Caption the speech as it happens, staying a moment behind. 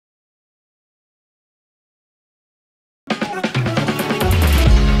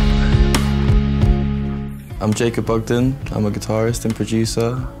I'm JACOB Bugden. I'm a guitarist and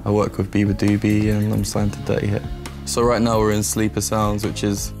producer. I work with and I'm signed to Dirty Hit. So right now we're in Sleeper Sounds, which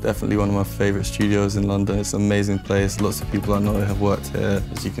is definitely one of my favourite studios in London. It's an amazing place. Lots of people I know have worked here.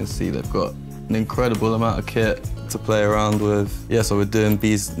 As you can see, they've got an incredible amount of kit to play around with. Yeah, so we're doing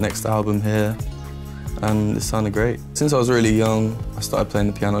B's next album here, and it sounded great. Since I was really young, I started playing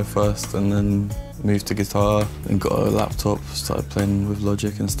the piano first and then moved to guitar and got a laptop, started playing with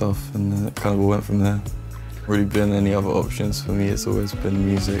Logic and stuff, and then it kind of all went from there. Really been any other options for me, it's always been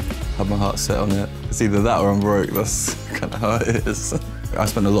music. Had my heart set on it. It's either that or I'm broke, that's kind of how it is. I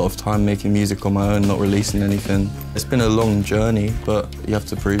spent a lot of time making music on my own, not releasing anything. It's been a long journey, but you have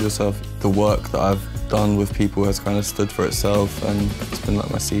to prove yourself. The work that I've done with people has kind of stood for itself, and it's been like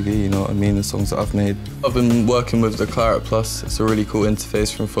my CV, you know what I mean, the songs that I've made. I've been working with the Claret Plus. It's a really cool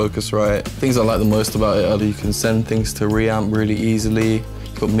interface from Focusrite. Things I like the most about it are you can send things to reamp really easily.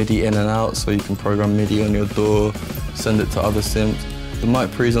 Got MIDI in and out, so you can program MIDI on your DAW, send it to other synths. The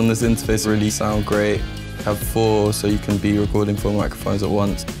mic pre's on this interface really sound great. Have 4, so you can be recording 4 microphones at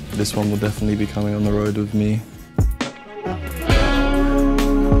once. This one will definitely be coming on the road with me.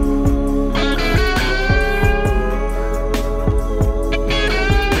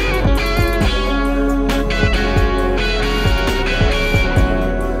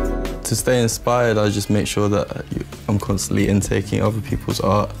 To stay inspired, I just make sure that I'm constantly intaking other people's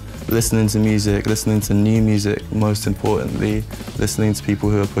art, listening to music, listening to new music, most importantly, listening to people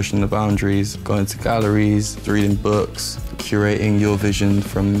who are pushing the boundaries, going to galleries, reading books, curating your vision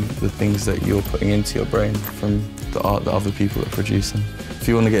from the things that you're putting into your brain, from the art that other people are producing. If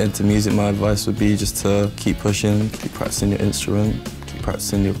you want to get into music, my advice would be just to keep pushing, keep practicing your instrument,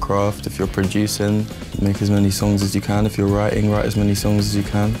 practicing your craft. If you're producing, make as many songs as you can. If you're writing, write as many songs as you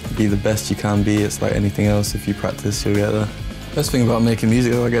can. Be the best you can be. It's like anything else. If you practice, you'll get there. Best thing about making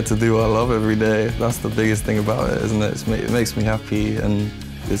music is I get to do what I love every day. That's the biggest thing about it, isn't it? It makes me happy, and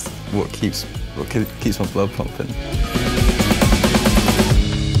it's what keeps my blood pumping.